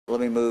let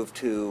me move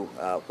to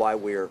why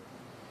we're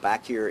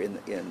back here in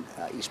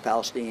East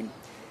Palestine.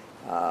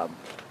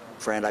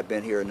 Fran, I've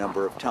been here a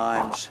number of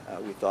times.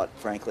 We thought,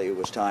 frankly, it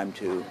was time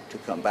to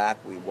come back.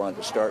 We wanted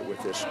to start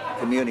with this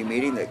community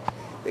meeting that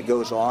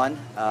goes on,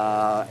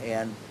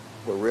 and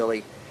we're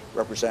really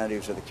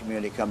representatives of the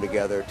community come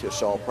together to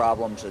solve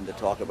problems and to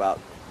talk about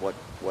what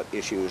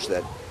issues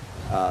that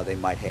they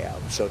might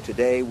have. So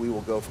today we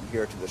will go from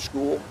here to the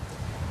school.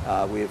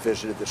 We have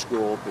visited the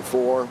school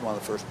before. One of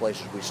the first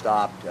places we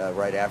stopped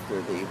right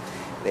after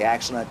the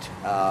accident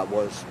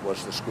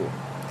was the school.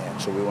 And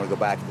so we want to go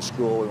back to the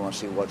school. We want to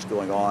see what's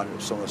going on.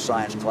 Some of the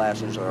science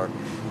classes, our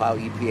Ohio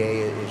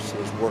EPA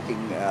is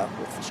working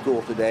with the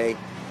school today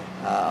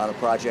on a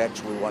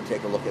project. We want to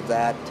take a look at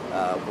that.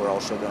 We're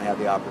also going to have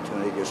the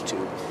opportunity just to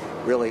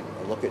really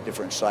look at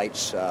different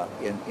sites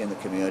in the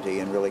community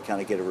and really kind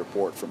of get a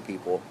report from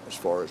people as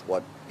far as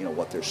what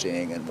they're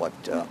seeing and what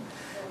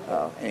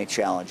any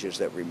challenges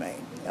that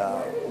remain.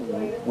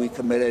 We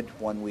committed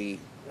when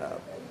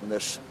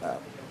this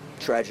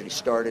tragedy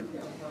started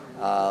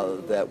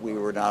that we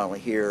were not only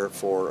here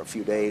for a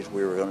few days,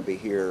 we were going to be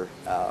here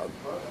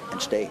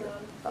and stay here.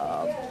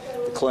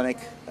 The clinic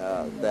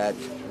that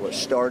was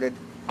started,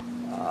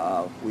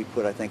 we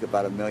put, I think,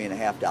 about $1.5 million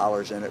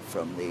in it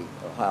from the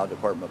Ohio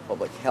Department of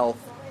Public Health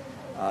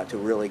to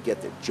really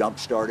get the jump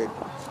started.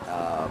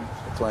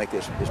 The clinic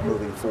is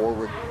moving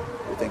forward.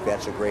 We think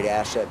that's a great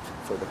asset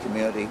for the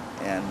community,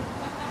 and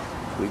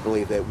we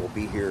believe that we'll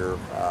be here,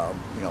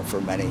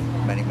 for many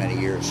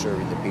years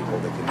serving the people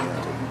of the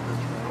community.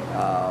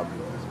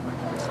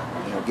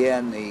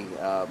 Again, the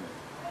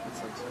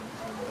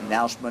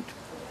announcement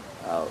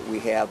we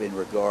have in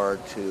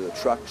regard to the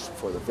trucks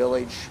for the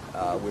village,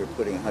 we're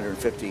putting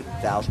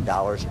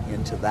 $150,000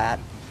 into that.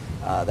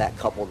 That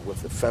coupled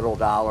with the federal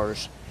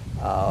dollars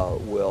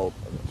will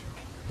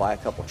buy a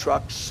couple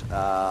trucks,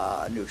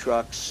 new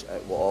trucks.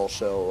 It will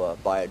also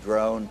buy a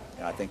drone,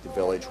 and I think the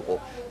village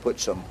will put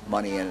some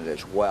money in it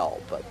as well.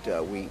 But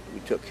we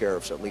took care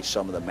of at least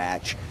some of the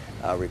match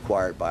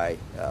required by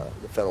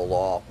the federal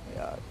law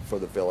for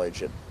the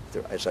village,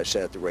 as I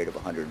said, at the rate of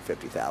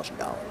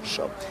 $150,000.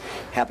 So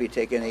happy to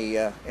take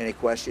any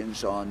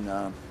questions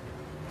on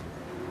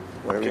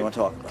whatever you want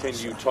to talk about. Can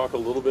you talk a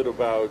little bit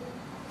about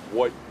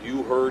what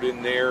you heard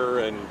in there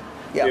and,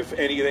 if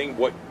anything,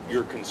 what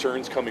your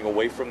concerns coming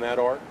away from that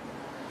are?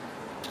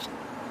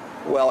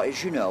 Well,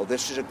 as you know,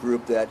 this is a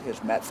group that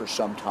has met for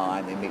some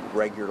time. They meet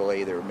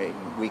regularly. They're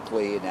meeting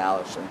weekly, and now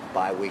it's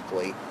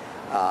bi-weekly.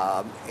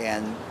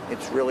 And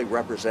it's really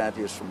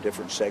representatives from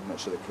different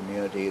segments of the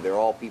community. They're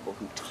all people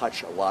who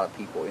touch a lot of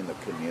people in the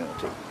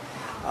community.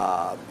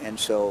 And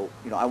so,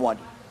 I want,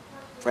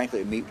 frankly,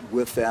 to meet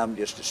with them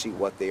just to see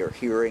what they are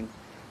hearing.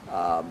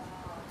 No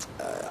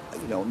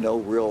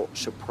real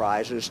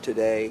surprises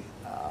today.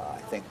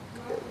 I think,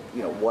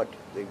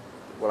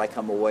 what I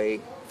come away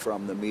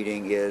from the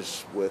meeting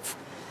is with,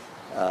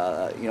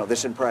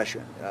 this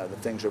impression that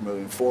things are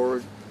moving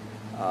forward.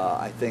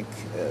 I think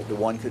the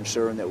one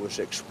concern that was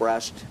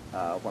expressed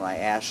when I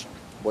asked,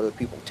 what are the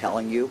people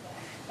telling you?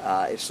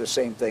 It's the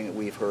same thing that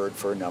we've heard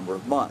for a number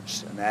of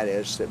months, and that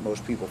is that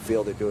most people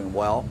feel they're doing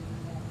well,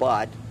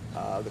 but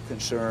the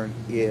concern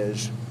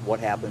is what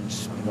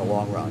happens in the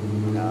long run,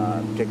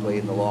 particularly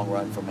in the long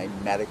run from a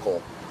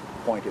medical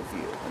point of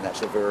view. And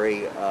that's a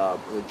very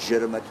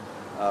legitimate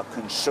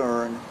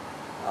concern.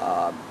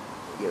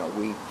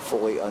 We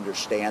fully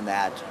understand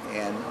that,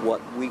 and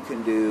what we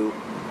can do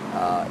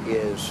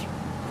is,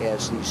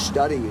 as these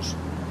studies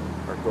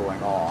are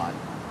going on,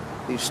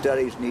 these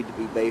studies need to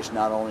be based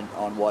not only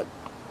on what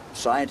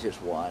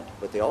scientists want,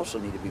 but they also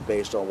need to be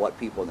based on what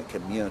people in the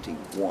community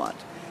want.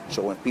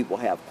 So when people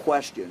have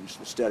questions,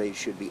 the studies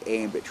should be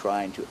aimed at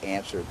trying to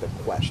answer the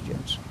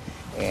questions.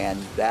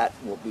 And that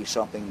will be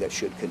something that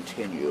should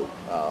continue,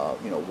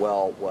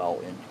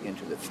 well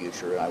into the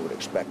future. And I would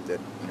expect that,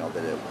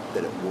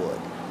 that it would.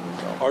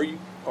 So.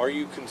 Are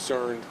you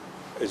concerned,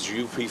 as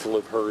you people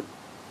have heard,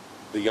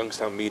 the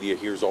Youngstown media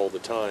hears all the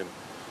time,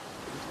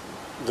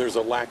 there's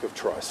a lack of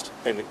trust,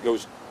 and it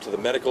goes to the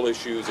medical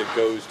issues, it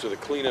goes to the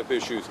cleanup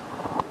issues.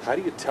 How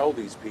do you tell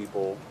these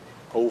people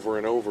over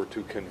and over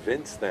to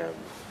convince them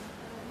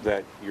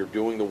that you're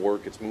doing the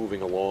work, it's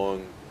moving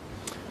along?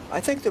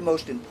 I think the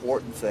most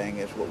important thing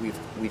is what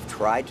we've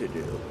tried to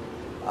do,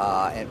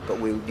 but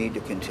we need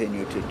to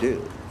continue to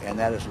do, and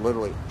that is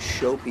literally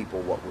show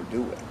people what we're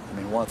doing. I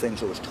mean, one of the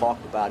things that was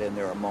talked about in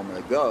there a moment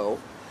ago,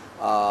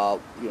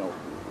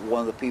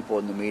 one of the people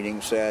in the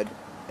meeting said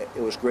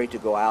it was great to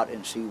go out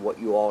and see what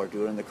you all are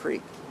doing in the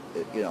creek,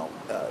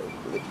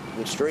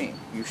 the stream.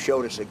 You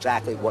showed us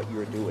exactly what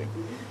you're doing.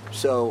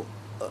 So,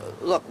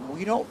 look,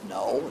 we don't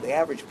know. The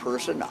average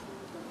person,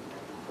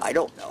 I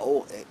don't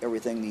know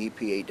everything the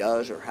EPA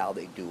does or how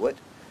they do it,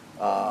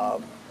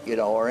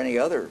 or any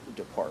other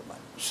department.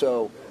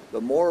 So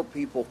the more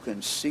people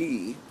can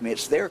see, I mean,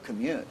 it's their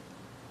community.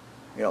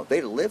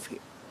 They live here.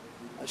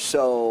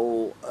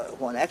 So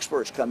when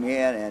experts come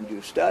in and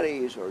do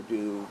studies or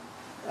do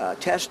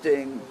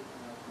testing,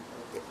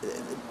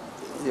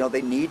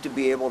 they need to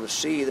be able to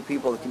see, the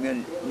people of the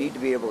community need to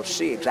be able to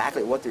see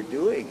exactly what they're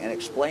doing and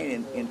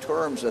explain in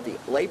terms that the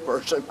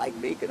layperson like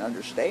me can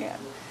understand.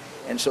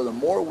 And so the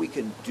more we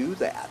can do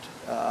that,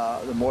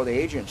 the more the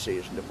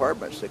agencies and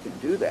departments that can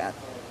do that,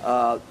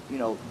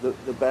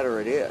 the better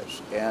it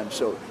is. And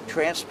so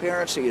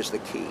transparency is the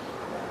key.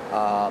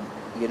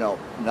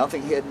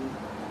 Nothing hidden,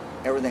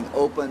 everything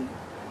open.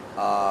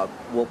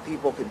 Will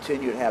people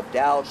continue to have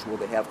doubts? Will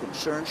they have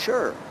concerns?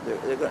 Sure.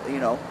 They're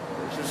going,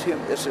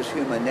 this is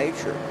human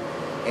nature,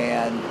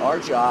 and our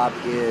job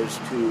is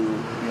to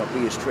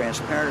be as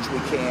transparent as we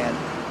can,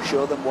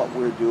 show them what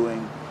we're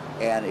doing,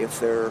 and if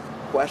there are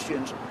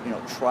questions,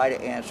 try to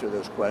answer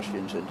those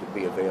questions and to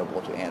be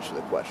available to answer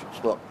the questions.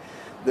 Look,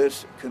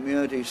 this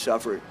community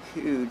suffered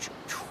huge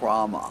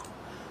trauma.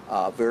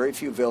 Very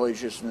few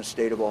villages in the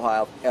state of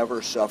Ohio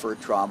ever suffered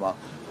trauma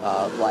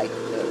like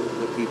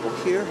the people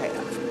here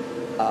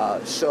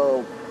have.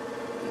 So,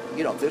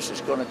 this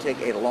is going to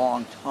take a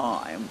long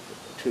time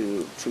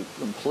to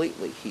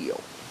completely heal.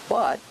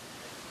 But,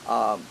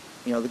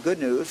 the good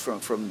news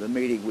from the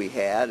meeting we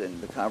had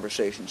and the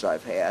conversations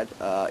I've had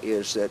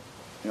is that,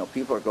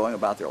 people are going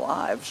about their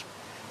lives,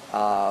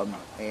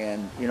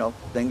 and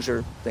things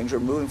are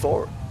moving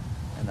forward,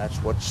 and that's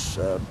what's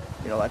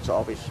that's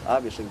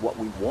obviously what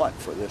we want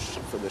for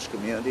this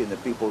community and the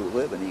people who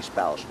live in East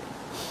Palestine.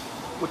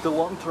 With the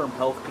long-term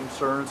health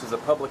concerns, is a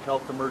public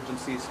health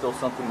emergency still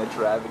something that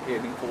you're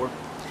advocating for?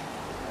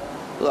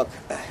 Look,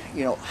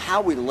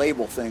 how we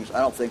label things I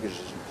don't think is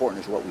as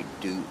important as what we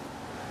do.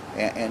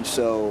 And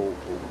so,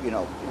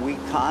 we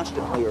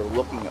constantly are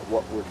looking at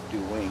what we're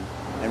doing,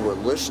 and we're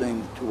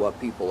listening to what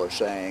people are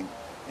saying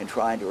and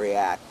trying to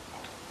react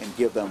and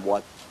give them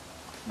what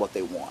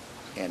they want.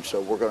 And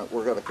so we're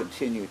going to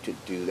continue to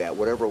do that.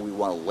 Whatever we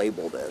want to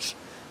label this,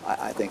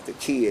 I think the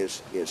key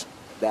is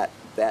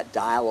that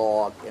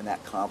dialogue and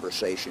that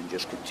conversation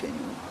just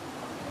continuing.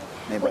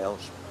 Anybody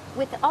else?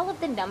 With all of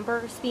the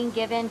numbers being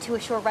given to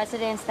assure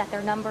residents that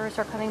their numbers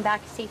are coming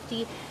back to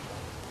safety,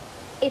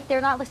 if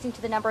they're not listening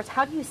to the numbers,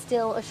 how do you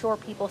still assure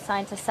people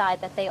signs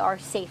aside that they are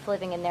safe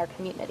living in their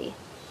community?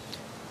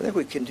 I think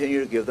we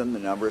continue to give them the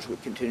numbers. We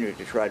continue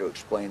to try to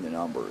explain the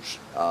numbers.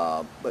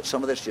 But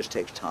some of this just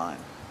takes time.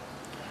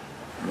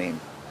 I mean,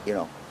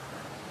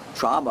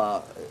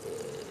 trauma,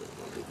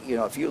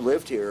 if you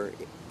lived here,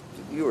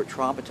 you were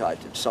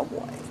traumatized in some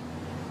way.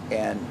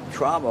 And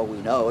trauma, we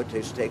know, it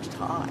just takes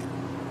time.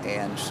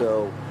 And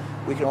so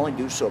we can only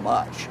do so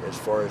much as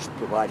far as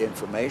provide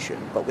information,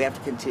 but we have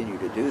to continue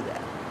to do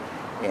that.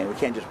 And we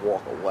can't just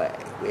walk away.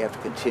 We have to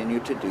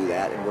continue to do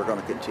that, and we're going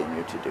to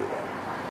continue to do that.